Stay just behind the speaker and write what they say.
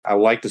I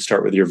like to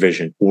start with your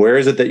vision. Where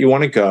is it that you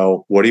want to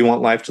go? What do you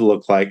want life to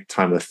look like?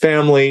 Time with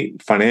family,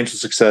 financial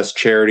success,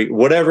 charity,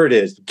 whatever it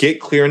is. Get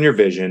clear on your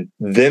vision.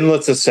 Then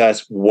let's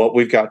assess what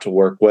we've got to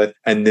work with.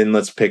 And then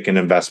let's pick an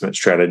investment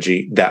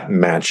strategy that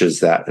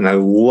matches that. And I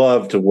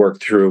love to work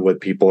through with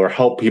people or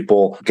help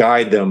people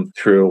guide them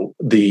through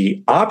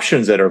the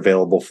options that are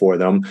available for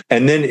them.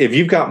 And then if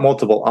you've got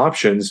multiple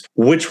options,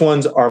 which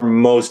ones are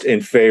most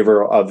in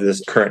favor of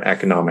this current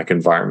economic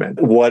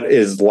environment? What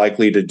is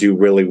likely to do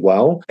really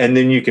well? And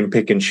then you can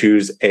pick and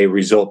choose a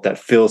result that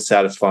feels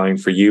satisfying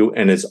for you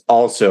and is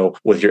also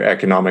with your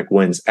economic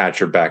wins at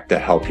your back to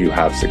help you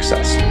have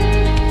success.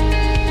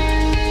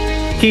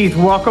 Keith,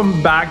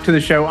 welcome back to the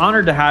show.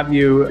 Honored to have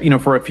you,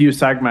 for a few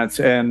segments,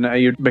 and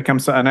you've become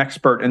an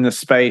expert in this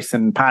space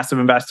and passive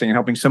investing and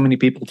helping so many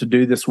people to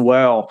do this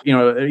well.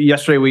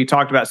 Yesterday we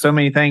talked about so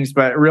many things,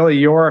 but really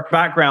your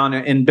background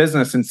in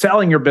business and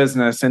selling your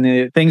business and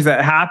the things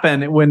that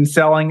happen when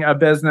selling a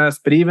business,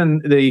 but even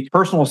the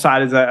personal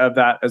side of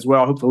that as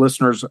well. I hope the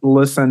listeners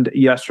listened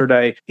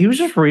yesterday. He was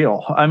just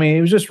real. It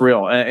was just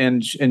real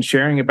and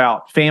sharing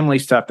about family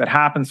stuff that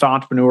happens to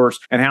entrepreneurs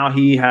and how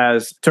he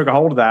has took a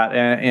hold of that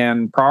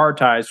and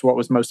prioritized what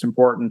was most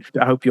important.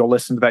 I hope you'll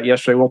listen to that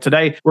yesterday. Well,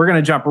 today we're going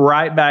to jump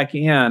right back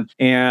in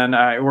and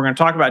we're going to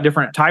talk about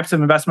different types of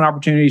investment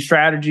opportunities,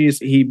 strategies.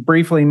 He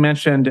briefly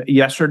mentioned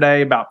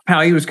yesterday about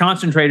how he was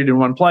concentrated in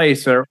one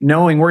place or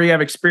knowing where you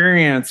have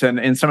experience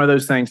and some of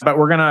those things. But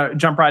we're going to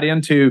jump right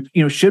into,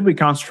 should we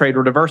concentrate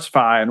or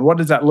diversify and what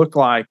does that look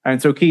like?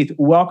 And so Keith,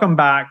 welcome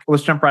back.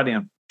 Let's jump right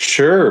in.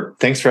 Sure.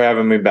 Thanks for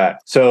having me back.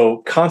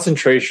 So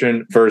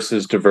concentration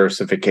versus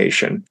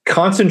diversification.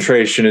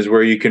 Concentration is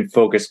where you can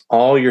focus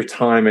all your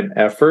time and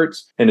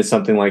efforts into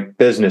something like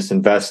business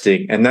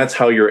investing. And that's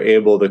how you're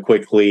able to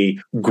quickly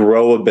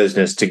grow a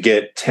business to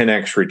get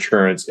 10x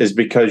returns is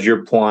because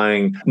you're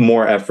applying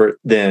more effort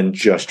than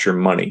just your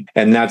money.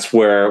 And that's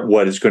where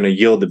what is going to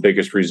yield the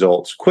biggest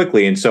results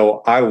quickly. And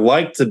so I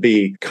like to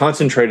be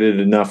concentrated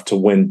enough to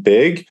win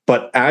big.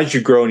 But as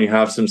you grow and you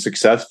have you're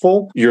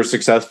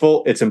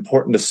successful, it's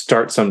important to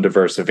start some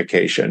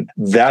diversification.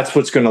 That's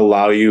what's going to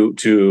allow you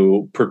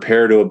to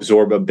prepare to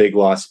absorb a big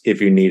loss if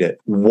you need it.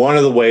 One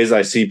of the ways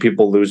I see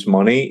people lose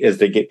money is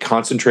they get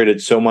concentrated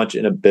so much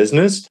in a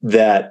business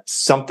that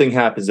something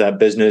happens to that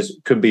business,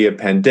 could be a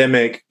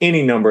pandemic,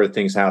 any number of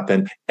things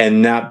happen,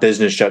 and that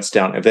business shuts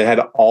down. If they had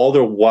all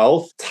their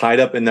wealth tied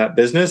up in that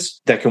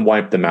business, that can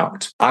wipe them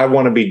out. I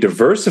want to be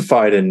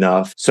diversified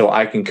enough so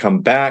I can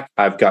come back.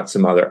 I've got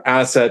some other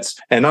assets,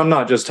 and I'm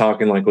not just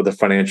talking like with a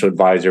financial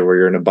advisor where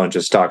you're in a bunch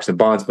of stocks and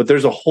bonds, but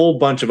there's a whole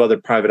bunch of other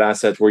private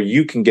assets where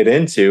you can get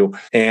into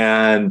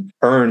and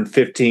earn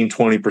 15,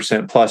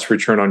 20% plus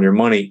return on your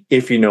money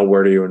if you know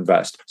where to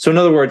invest. So in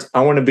other words,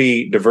 I want to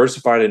be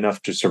diversified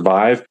enough to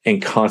survive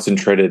and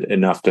concentrated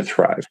enough to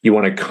thrive. You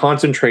want to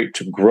concentrate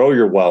to grow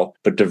your wealth,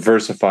 but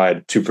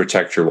diversified to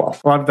protect your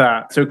wealth. Love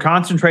that. So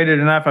concentrated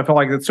enough, I feel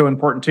like that's so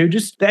important too.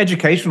 Just the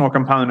educational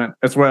component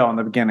as well in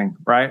the beginning,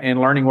 right?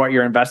 And learning what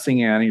you're investing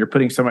in and you're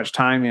putting so much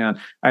time in.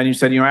 And you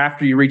said,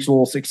 after you reach a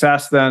little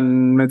success,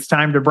 then it's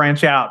time to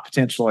branch out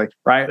potentially,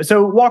 right?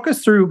 So walk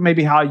us through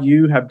maybe how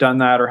you have done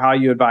that or how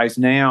you advise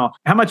now.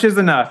 How much is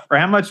enough or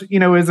how much,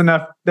 is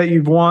enough that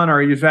you've won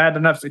or you've had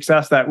enough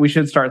success that we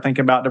should start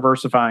thinking about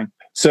diversifying?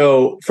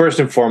 So first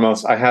and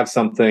foremost, I have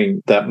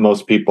something that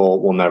most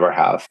people will never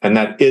have, and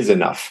that is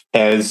enough.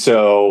 And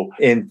so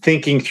in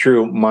thinking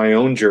through my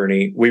own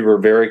journey, we were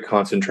very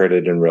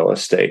concentrated in real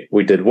estate.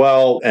 We did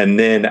well. And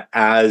then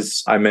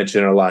as I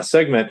mentioned in our last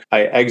segment,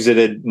 I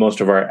exited most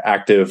of our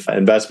active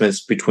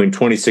investments between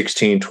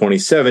 2016,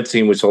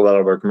 2017. We sold out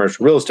of our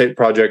commercial real estate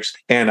projects,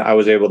 and I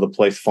was able to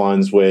place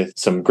funds with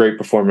some great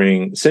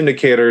performing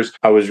syndicators.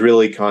 I was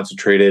really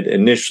concentrated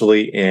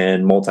initially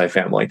in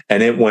multifamily,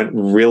 and it went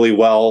really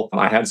well.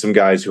 I had some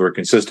guys who were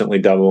consistently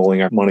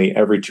doubling our money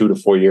every 2 to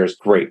 4 years.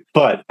 Great.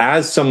 But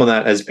as some of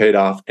that has paid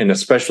off, and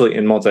especially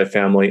in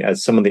multifamily,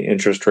 as some of the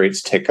interest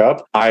rates tick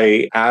up,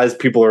 as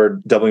people are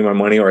doubling my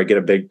money or I get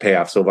a big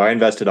payoff. So if I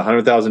invested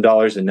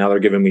 $100,000 and now they're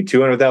giving me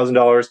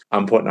 $200,000,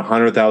 I'm putting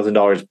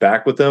 $100,000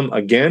 back with them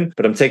again,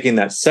 but I'm taking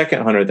that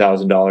second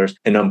 $100,000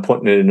 and I'm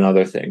putting it in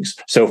other things.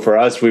 So for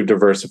us, we've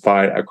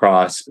diversified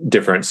across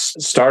different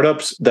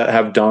startups that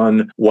have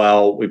done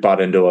well. We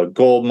bought into a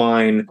gold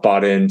mine,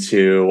 bought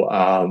into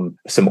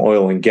some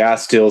oil and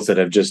gas deals that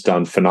have just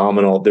done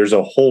phenomenal. There's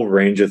a whole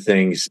range of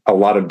things, a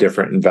lot of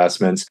different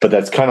investments, but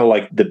that's kind of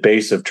like the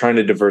base of trying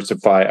to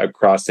diversify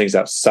across things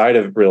outside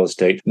of real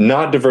estate,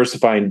 not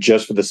diversifying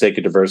just for the sake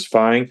of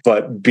diversifying,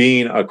 but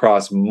being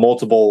across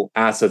multiple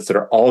assets that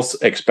are also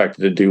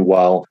expected to do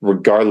well,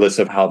 regardless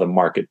of how the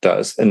market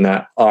does, and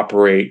that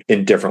operate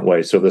in different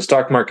ways. So if the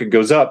stock market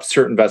goes up,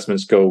 certain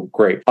investments go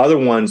great. Other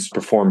ones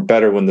perform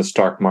better when the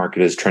stock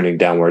market is trending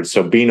downwards.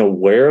 So being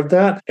aware of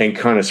that and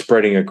kind of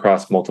spreading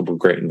across multiple multiple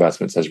great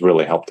investments has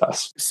really helped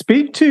us.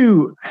 Speak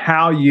to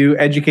how you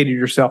educated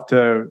yourself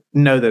to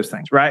know those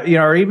things, right?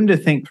 Or even to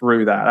think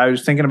through that. I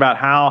was thinking about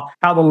how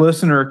the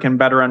listener can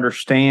better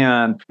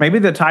understand maybe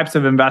the types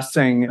of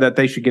investing that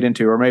they should get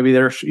into, or maybe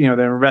their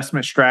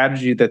investment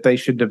strategy that they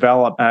should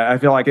develop. I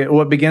feel like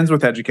it begins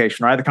with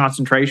education, right? The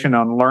concentration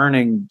on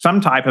learning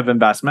some type of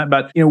investment,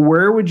 but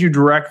where would you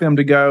direct them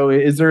to go?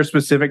 Is there a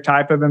specific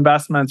type of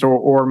investments,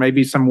 or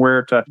maybe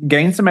somewhere to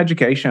gain some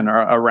education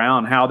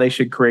around how they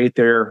should create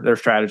their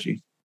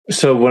strategy?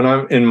 So when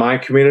I'm in my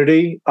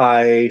community,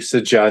 I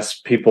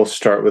suggest people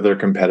start with their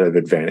competitive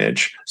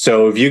advantage.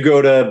 So if you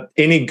go to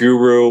any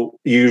guru,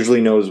 usually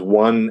knows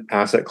one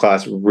asset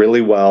class really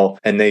well,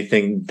 and they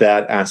think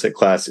that asset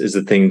class is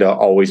the thing to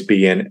always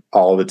be in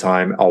all the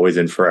time, always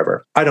in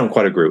forever. I don't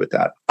quite agree with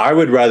that. I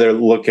would rather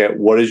look at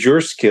what is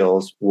your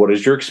skills, what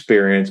is your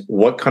experience,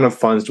 what kind of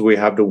funds do we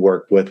have to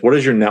work with, what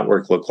does your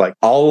network look like?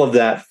 All of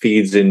that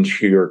feeds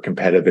into your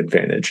competitive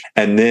advantage.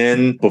 And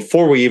then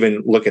before we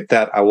even look at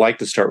that, I like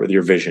to start with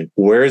your vision.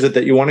 Where is it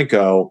that you want to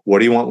go? What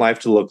do you want life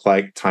to look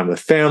like? Time with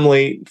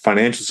family,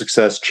 financial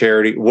success,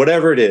 charity,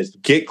 whatever it is.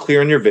 Get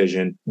clear on your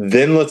vision.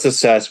 Then let's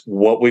assess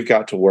what we've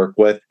got to work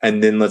with.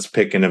 And then let's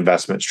pick an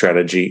investment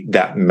strategy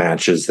that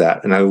matches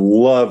that. And I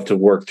love to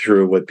work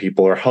through with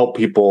people or help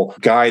people,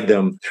 guide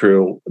them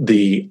through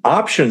the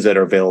options that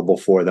are available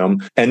for them.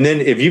 And then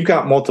if you've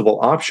got multiple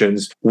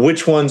options,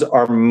 which ones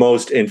are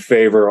most in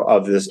favor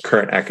of this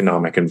current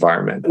economic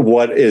environment?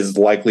 What is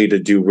likely to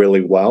do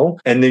really well?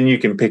 And then you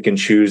can pick and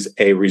choose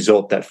a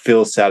result that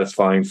feels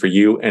satisfying for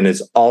you and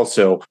is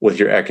also with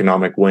your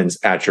economic wins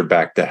at your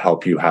back to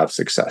help you have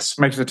success.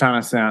 Makes a ton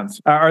of sense.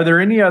 Are there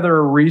any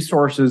other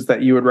resources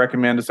that you would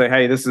recommend to say,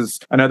 hey, this is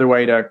another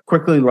way to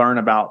quickly learn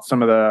about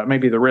some of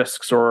maybe the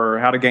risks or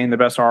how to gain the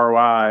best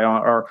ROI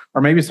or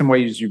maybe some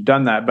ways you've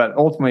done that, but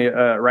ultimately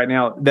right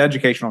now, the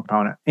educational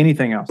component,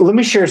 anything else? Let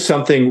me share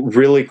something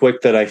really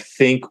quick that I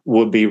think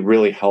would be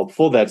really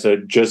helpful. That's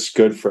just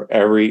good for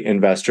every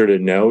investor to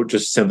know,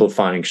 just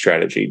simplifying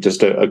strategy,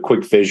 just a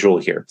quick visual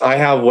here. I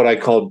have what I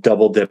call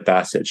double dip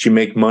assets. You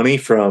make money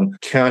from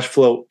cash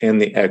flow and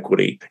the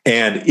equity.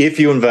 And if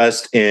you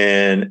invest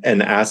in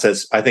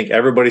assets, I think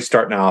everybody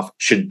starting off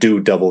should do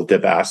double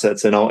dip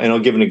assets. And I'll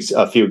give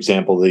a few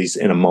examples of these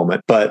in a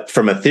moment. But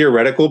from a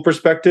theoretical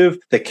perspective,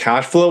 the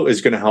cash flow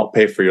is going to help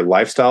pay for your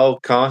lifestyle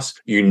costs.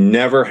 You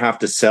never have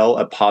to sell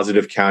a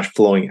positive cash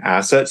flowing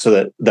asset,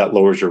 so that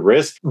lowers your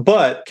risk.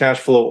 But cash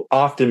flow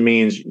often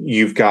means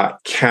you've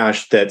got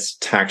cash that's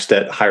taxed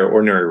at higher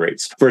ordinary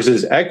rates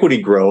versus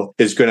equity growth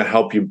is going to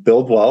help you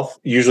build wealth.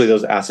 Usually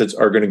those assets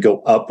are going to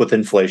go up with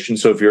inflation.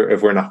 So if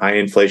we're in a high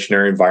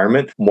inflationary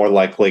environment, more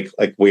likely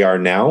like we are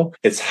now,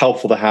 it's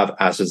helpful to have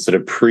assets that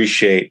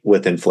appreciate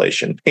with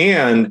inflation.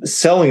 And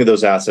selling of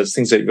those assets,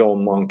 things that go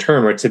in long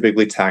term, are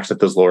typically taxed at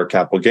those lower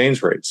capital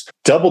gains rates.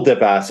 Double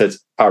dip assets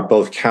are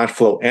both cash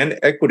flow and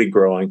equity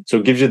growing. So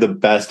it gives you the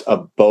best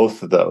of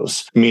both of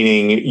those,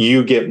 meaning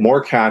you get more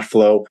cash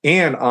flow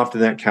and often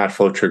that cash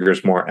flow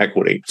triggers more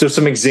equity. So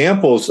some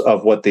examples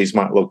of what these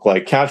might look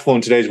like. Cash flow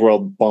in today's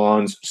world,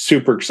 bonds,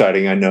 super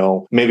exciting. I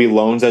know maybe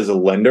loans as a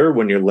lender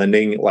when you're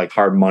lending like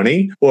hard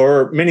money,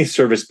 or many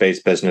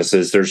service-based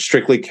businesses. They're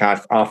strictly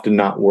cash, often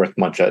not worth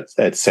much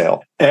at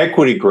sale.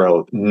 Equity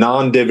growth,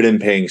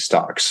 non-dividend paying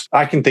stocks.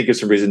 I can think of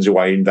some reasons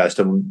why you invest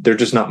in them. They're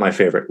just not my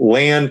favorite.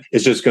 Land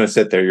is just going to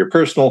sit there. Your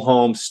personal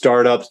home,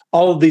 startups,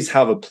 all of these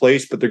have a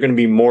place, but they're going to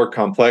be more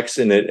complex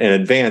and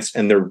advanced,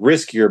 and they're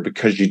riskier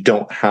because you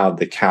don't have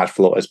the cash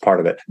flow as part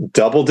of it.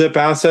 Double dip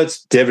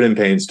assets, dividend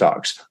paying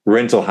stocks,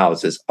 rental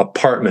houses,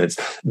 apartments,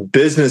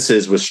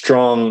 businesses with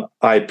strong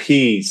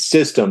IP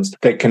systems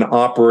that can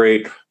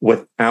operate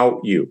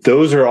without you.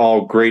 Those are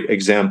all great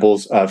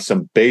examples of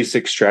some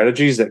basic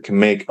strategies that can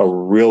make a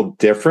real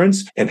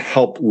difference and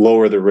help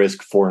lower the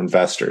risk for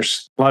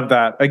investors. Love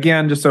that.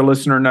 Again, just so a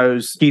listener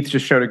knows, Keith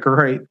just showed a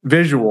great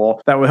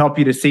visual that will help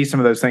you to see some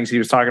of those things he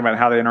was talking about,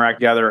 how they interact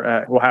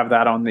together. We'll have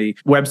that on the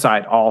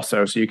website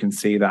also, so you can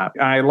see that.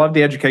 I love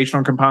the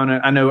educational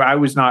component. I know I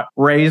was not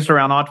raised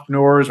around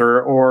entrepreneurs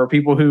or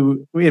people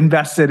who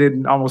invested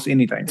in almost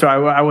anything. So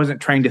I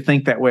wasn't trained to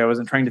think that way. I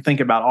wasn't trained to think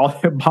about all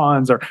the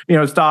bonds or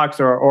stocks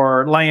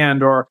or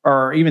land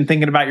or even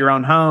thinking about your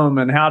own home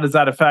and how does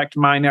that affect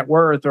my net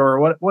worth or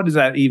what does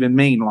that even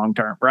mean long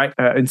term, right?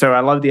 And so I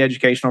love the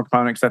educational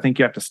component because I think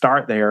you have to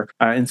start there,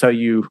 and so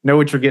you know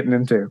what you're getting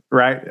into,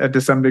 right,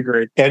 to some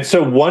degree. And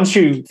so once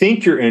you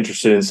think you're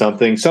interested in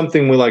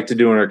something we like to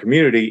do in our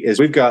community is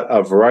we've got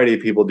a variety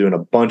of people doing a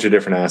bunch of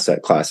different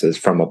asset classes,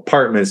 from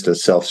apartments to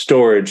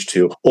self-storage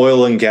to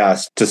oil and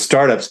gas to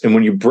startups. And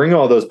when you bring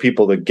all those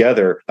people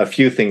together, a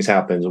few things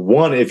happen.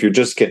 One, if you're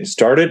just getting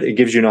started, it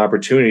gives you an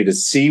opportunity to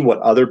see what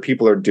other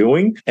people are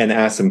doing and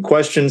ask them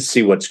questions,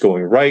 see what's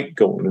going right,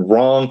 going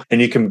wrong,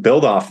 and you can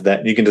build off of that.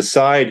 And you can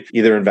decide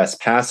either invest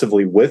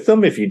passively with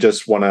them if you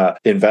just want to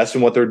invest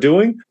in what they're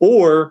doing,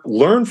 or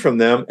learn from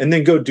them and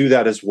then go do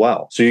that as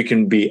well. So you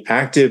can be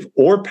active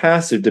or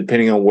passive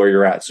depending on where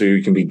you're at. So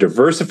you can be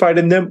diversified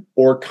in them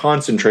or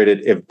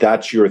concentrated if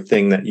that's your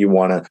thing that you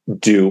want to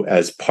do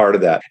as part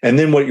of that. And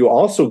then what you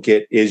also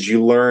get is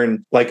you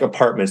learn, like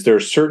apartments, there are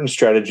certain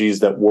strategies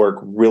that work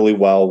really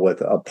well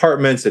with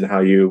apartments and how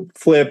you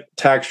flip,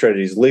 tax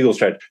strategies, legal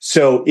strategies.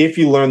 So if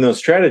you learn those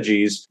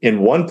strategies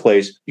in one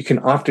place, you can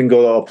often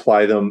go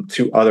apply them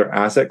to other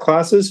asset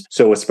classes.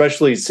 So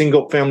especially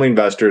single family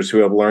investors who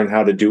have learned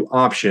how to do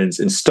options,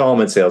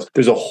 installment sales,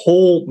 there's a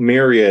whole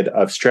myriad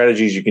of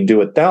strategies you can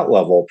do at that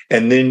level.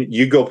 And then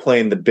you go play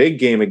in the big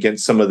game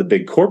against some of the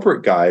big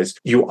corporate guys.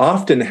 You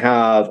often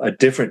have a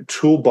different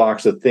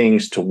toolbox of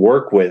things to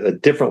work with, a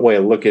different way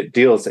to look at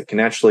deals that can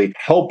actually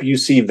help you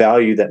see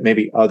value that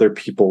maybe other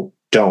people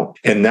don't.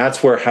 And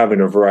that's where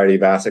having a variety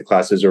of asset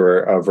classes or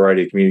a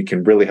variety of community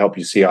can really help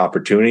you see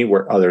opportunity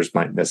where others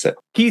might miss it.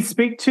 Keith,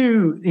 speak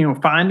to,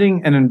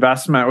 finding an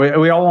investment.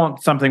 We all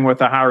want something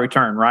with a high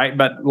return, right?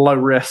 But low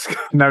risk,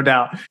 no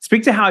doubt.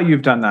 Speak to how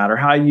you've done that or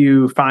how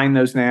you find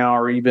those now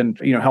or even,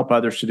 help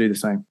others to do the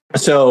same.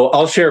 So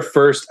I'll share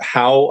first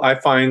how I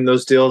find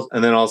those deals,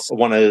 and then I'll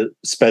want to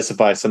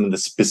specify some of the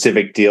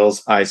specific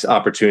deals,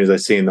 opportunities I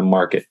see in the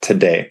market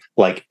today,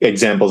 like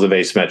examples of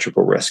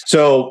asymmetrical risk.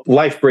 So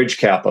LifeBridge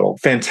Capital,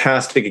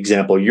 fantastic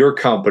example. Your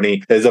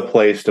company is a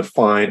place to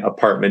find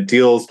apartment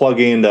deals,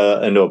 plugging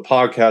into a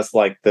podcast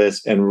like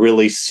this and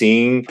really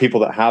seeing people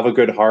that have a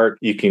good heart.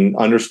 You can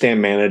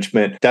understand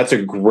management. That's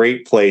a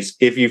great place.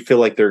 If you feel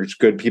like there's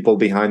good people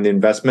behind the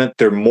investment,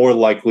 they're more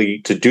likely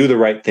to do the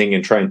right thing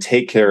and try and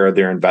take care of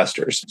their investment.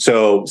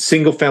 So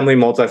single family,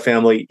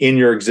 multifamily in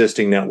your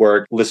existing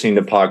network, listening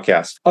to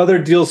podcasts. Other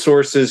deal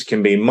sources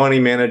can be money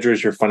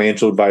managers, your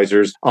financial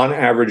advisors. On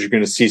average, you're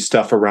going to see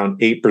stuff around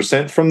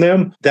 8% from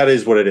them. That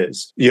is what it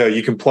is.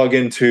 You can plug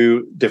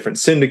into different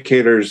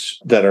syndicators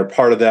that are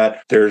part of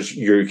that.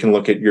 You can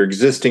look at your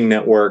existing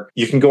network.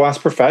 You can go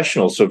ask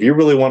professionals. So if you're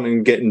really wanting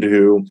to get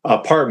into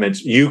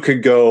apartments, you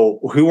could go,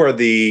 who are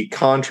the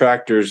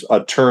contractors,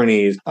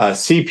 attorneys,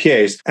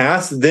 CPAs?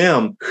 Ask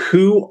them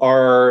who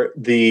are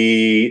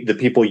the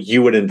people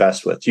you would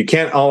invest with. You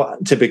can't all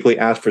typically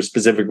ask for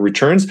specific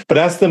returns, but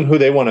ask them who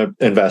they want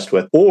to invest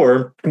with,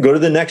 or go to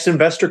the next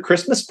investor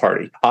Christmas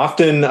party.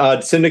 Often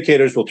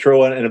syndicators will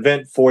throw an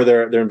event for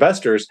their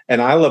investors,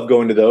 and I love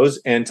going to those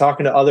and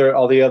talking to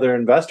all the other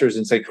investors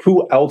and say,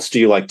 who else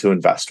do you like to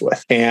invest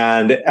with?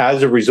 And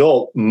as a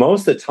result,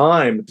 most of the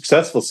time,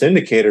 successful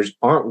syndicators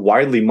aren't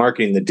widely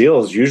marketing the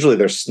deals. Usually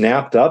they're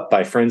snapped up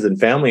by friends and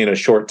family in a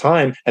short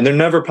time, and they're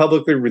never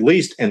publicly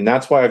released. And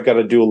that's why I've got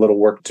to do a little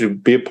work to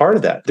be a part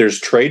of that. There's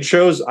trade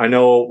shows. I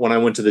know when I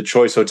went to the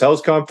Choice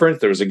Hotels conference,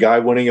 there was a guy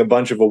winning a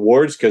bunch of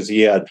awards because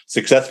he had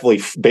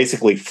successfully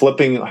basically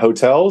flipping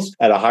hotels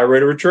at a high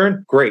rate of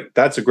return. Great.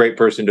 That's a great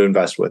person to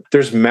invest with.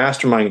 There's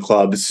mastermind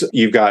clubs.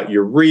 You've got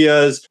your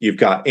RIAs. You've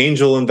got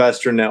angel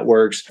investor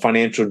networks,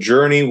 Financial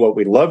Journey. What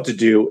we love to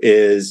do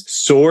is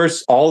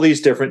source all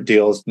these different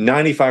deals.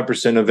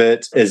 95% of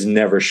it is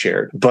never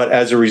shared. But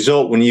as a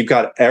result, when you've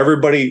got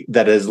everybody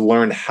that has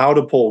learned how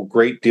to pull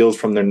great deals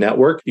from their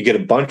network, you get a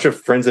bunch of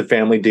friends and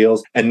family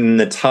deals, and then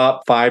the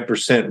top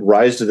 5%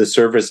 rise to the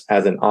surface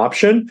as an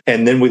option.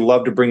 And then we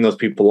love to bring those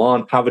people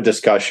on, have a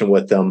discussion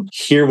with them,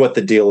 hear what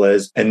the deal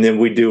is, and then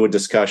we do a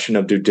discussion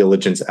of due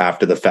diligence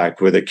after the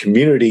fact where the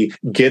community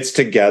gets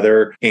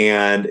together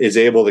and is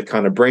able to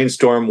kind of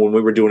brainstorm. When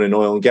we were doing an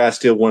oil and gas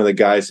deal, one of the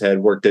guys had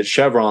worked at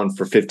Chevron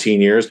for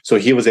 15 years, so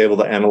he was able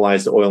to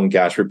analyze the oil and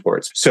gas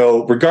reports.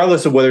 So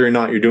regardless of whether or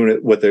not you're doing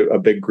it with a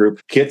big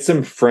group, get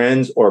some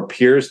friends or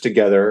peers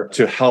together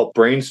to help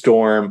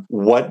brainstorm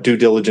what due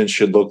diligence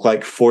should look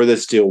like for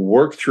this deal,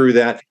 work through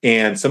that.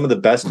 And some of the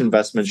best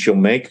investments you'll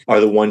make are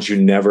the ones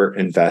you never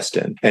invest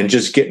in. And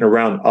just getting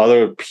around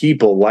other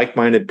people,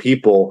 like-minded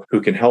people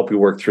who can help you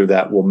work through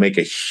that will make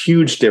a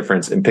huge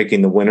difference in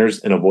picking the winners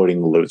and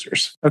avoiding the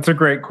losers. That's a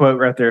great quote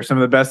right there. Some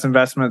of the best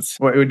investments,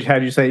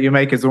 had you say you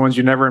make is the ones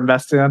you never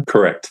invest in?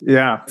 Correct.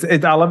 Yeah.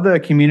 I love the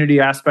community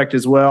aspect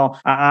as well.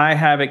 I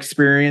have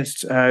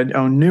experienced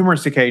on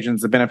numerous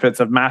occasions the benefits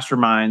of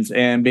masterminds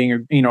and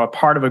being a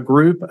part of a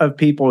group of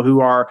people who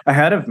are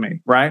ahead of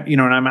me, right?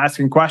 And I'm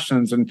asking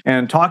questions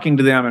and talking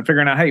to them and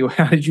figuring out, hey,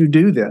 how did you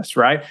do this,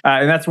 right?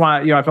 And that's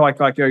why I feel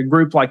like a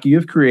group like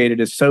you've created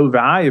is so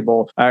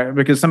valuable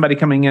because somebody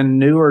coming in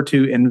newer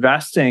to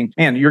investing,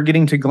 and you're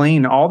getting to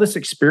glean all this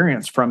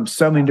experience from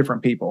so many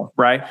different people,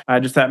 right?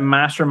 Just that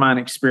mastermind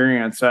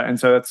experience, and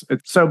so it's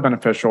so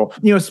beneficial.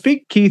 potential.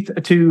 Speak, Keith,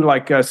 to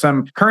like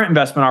some current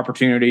investment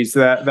opportunities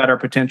that are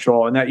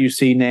potential and that you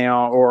see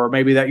now, or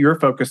maybe that you're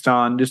focused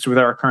on just with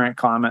our current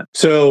climate.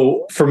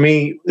 So for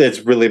me, it's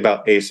really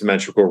about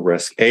asymmetrical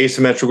risk.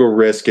 Asymmetrical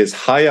risk is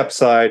high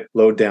upside,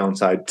 low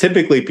downside.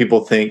 Typically,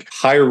 people think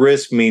higher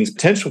risk means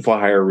potential for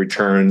higher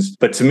returns.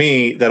 But to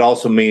me, that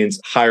also means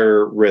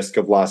higher risk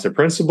of loss of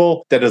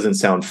principal. That doesn't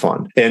sound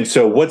fun. And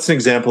so what's an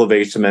example of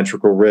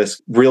asymmetrical risk?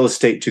 Real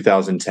estate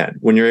 2010.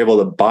 When you're able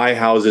to buy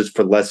houses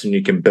for less than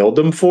you can build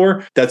them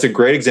for, that's a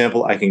great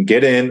example. I can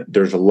get in.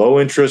 There's a low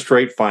interest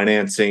rate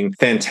financing.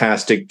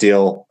 Fantastic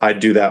deal. I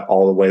do that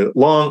all the way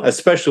long,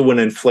 especially when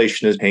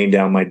inflation is paying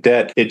down my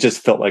debt. It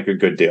just felt like a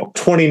good deal.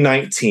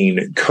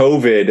 2019,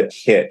 COVID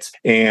hit,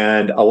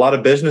 and a lot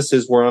of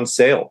businesses were on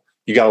sale.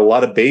 You got a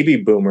lot of baby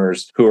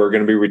boomers who are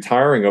going to be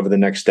retiring over the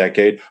next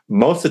decade.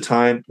 Most of the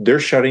time, they're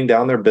shutting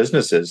down their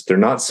businesses. They're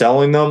not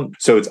selling them.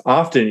 So it's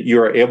often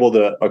you are able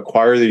to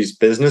acquire these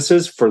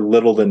businesses for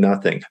little to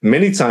nothing.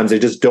 Many times they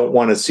just don't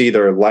want to see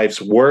their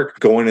life's work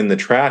going in the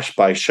trash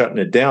by shutting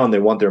it down. They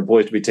want their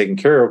employees to be taken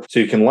care of. So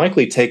you can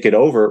likely take it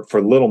over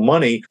for little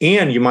money.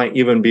 And you might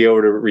even be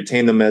able to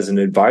retain them as an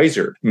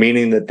advisor,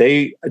 meaning that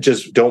they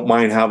just don't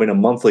mind having a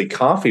monthly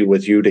coffee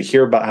with you to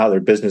hear about how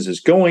their business is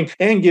going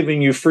and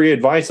giving you free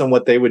advice on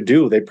what they would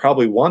do. They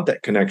probably want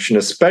that connection,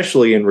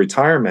 especially in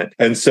retirement.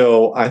 And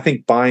so I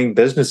think buying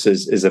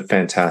businesses is a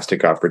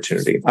fantastic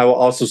opportunity. I will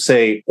also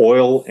say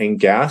oil and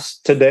gas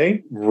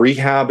today,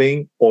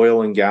 rehabbing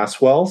oil and gas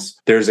wells.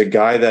 There's a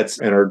guy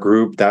that's in our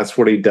group. That's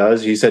what he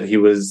does. He said he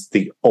was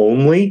the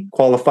only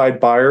qualified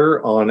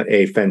buyer on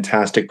a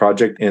fantastic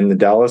project in the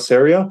Dallas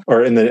area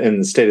or in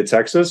the state of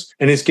Texas.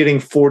 And he's getting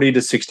 40 to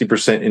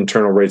 60%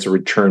 internal rates of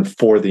return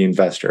for the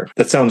investor.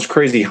 That sounds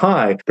crazy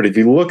high, but if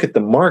you look at the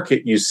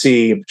market, you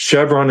see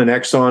Chevron and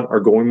Exxon are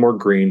going more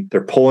green.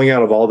 They're pulling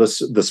out of all the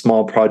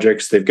small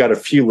projects. They've got a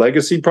few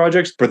legacy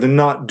projects, but they're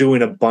not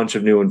doing a bunch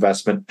of new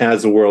investment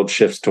as the world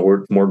shifts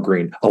toward more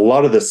green. A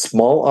lot of the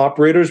small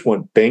operators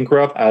went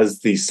bankrupt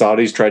as the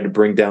Saudis tried to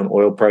bring down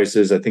oil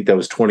prices. I think that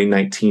was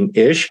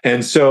 2019-ish.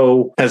 And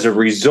so as a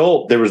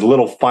result, there was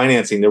little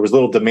financing. There was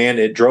little demand.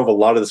 It drove a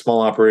lot of the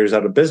small operators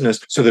out of business.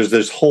 So there's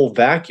this whole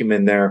vacuum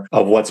in there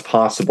of what's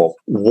possible.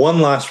 One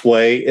last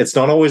way, it's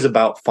not always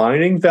about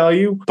finding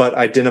value, but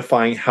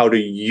identifying how to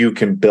you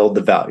can build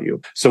the value.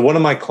 So one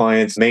of my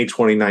clients, May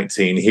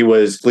 2019, he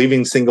was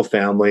leaving single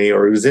family,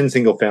 or he was in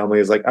single family.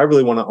 He's like, I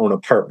really want to own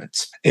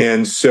apartments.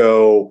 And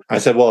so I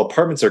said, well,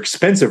 apartments are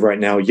expensive right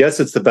now. Yes,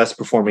 it's the best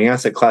performing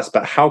asset class,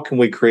 but how can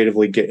we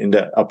creatively get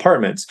into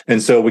apartments?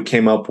 And so we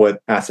came up with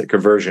asset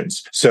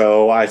conversions.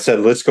 So I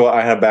said, let's go.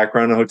 I have a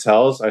background in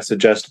hotels. I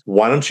suggest,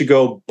 why don't you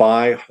go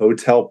buy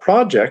hotel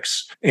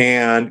projects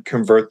and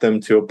convert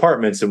them to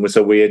apartments? And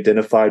so we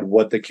identified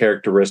what the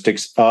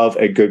characteristics of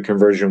a good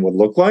conversion would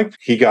look like.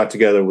 He got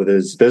together with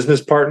his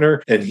business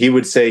partner, and he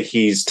would say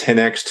he's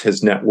 10x'd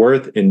his net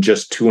worth in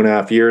just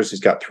 2.5 years. He's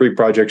got 3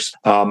 projects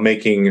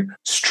making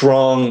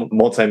strong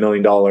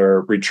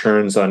multi-million-dollar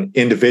returns on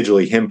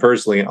individually, him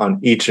personally, on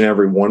each and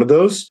every one of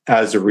those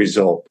as a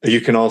result.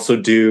 You can also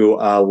do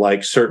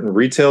like certain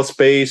retail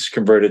space,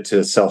 convert it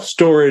to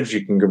self-storage.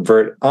 You can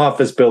convert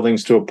office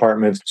buildings to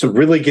apartments. So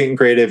really getting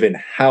creative in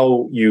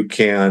how you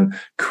can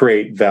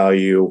create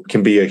value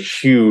can be a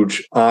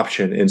huge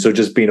option. And so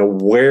just being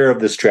aware of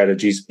the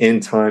strategies in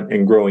time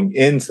and growing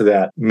into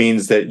that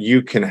means that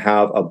you can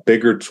have a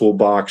bigger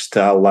toolbox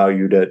to allow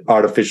you to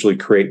artificially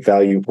create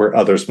value where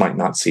others might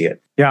not see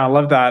it. Yeah, I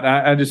love that.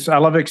 I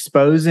love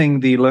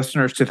exposing the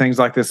listeners to things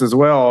like this as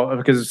well,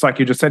 because it's like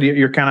you just said,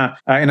 you're kind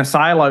of in a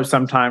silo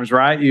sometimes,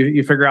 right?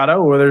 You figure out,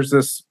 oh, well, there's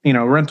this,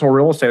 rental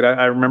real estate.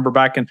 I remember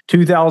back in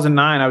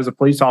 2009, I was a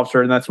police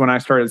officer, and that's when I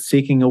started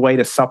seeking a way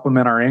to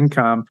supplement our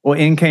income. Well,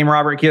 in came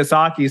Robert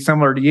Kiyosaki,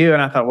 similar to you.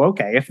 And I thought, well,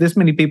 okay, if this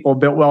many people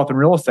built wealth in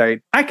real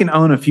estate, I can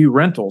own a few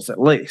rentals at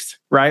least,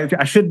 right?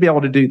 I should be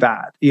able to do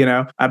that,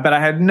 but I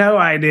had no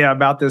idea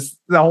about the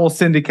whole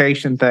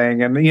syndication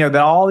thing. And, that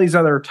all these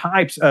other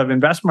types of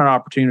investment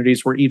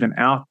opportunities were even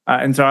out.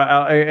 And so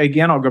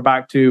I'll go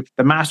back to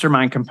the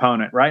mastermind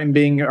component, right? And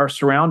being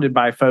surrounded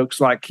by folks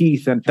like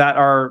Keith and that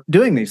are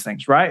doing these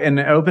things, right? And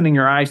opening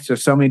your eyes to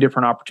so many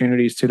different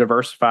opportunities to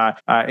diversify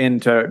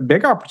into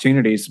big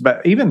opportunities,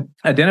 but even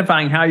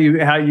identifying how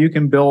you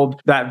can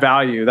build that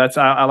value.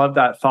 I love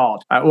that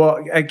thought.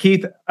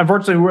 Keith,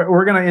 unfortunately,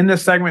 we're going to end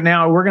this segment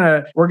now. We're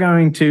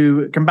going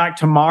to come back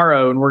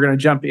tomorrow, and we're going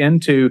to jump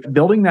into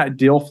building that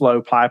deal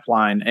flow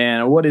pipeline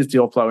and what is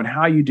deal flow and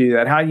how you do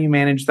that, how you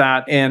manage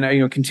that,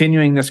 and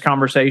continuing this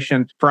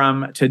conversation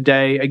from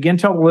today. Again,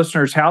 tell the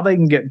listeners how they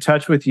can get in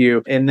touch with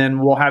you, and then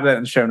we'll have that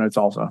in the show notes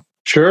also.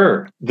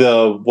 Sure.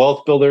 The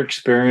Wealth Builder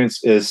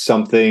experience is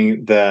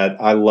something that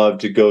I love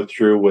to go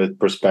through with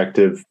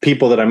prospective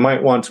people that I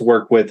might want to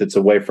work with. It's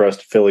a way for us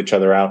to fill each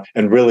other out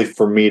and really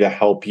for me to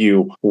help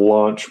you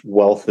launch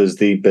Wealth as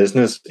the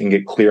business and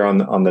get clear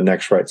on the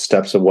next right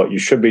steps of what you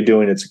should be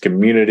doing. It's a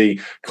community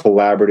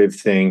collaborative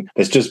thing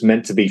that's just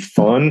meant to be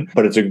fun,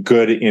 but it's a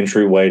good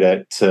entryway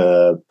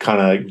to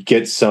kind of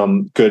get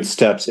some good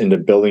steps into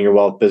building your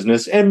wealth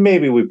business. And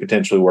maybe we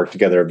potentially work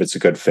together if it's a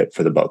good fit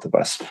for the both of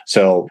us.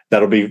 So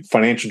that'll be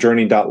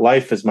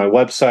financialjourney.life is my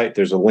website.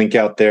 There's a link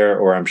out there,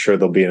 or I'm sure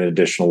there'll be an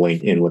additional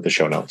link in with the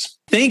show notes.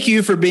 Thank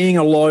you for being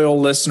a loyal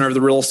listener of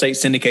the Real Estate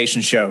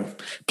Syndication Show.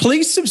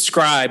 Please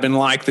subscribe and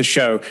like the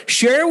show.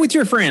 Share it with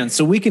your friends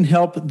so we can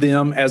help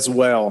them as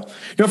well.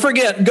 Don't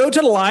forget, go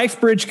to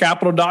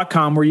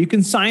lifebridgecapital.com where you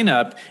can sign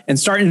up and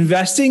start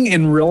investing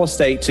in real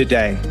estate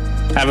today.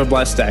 Have a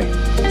blessed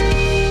day.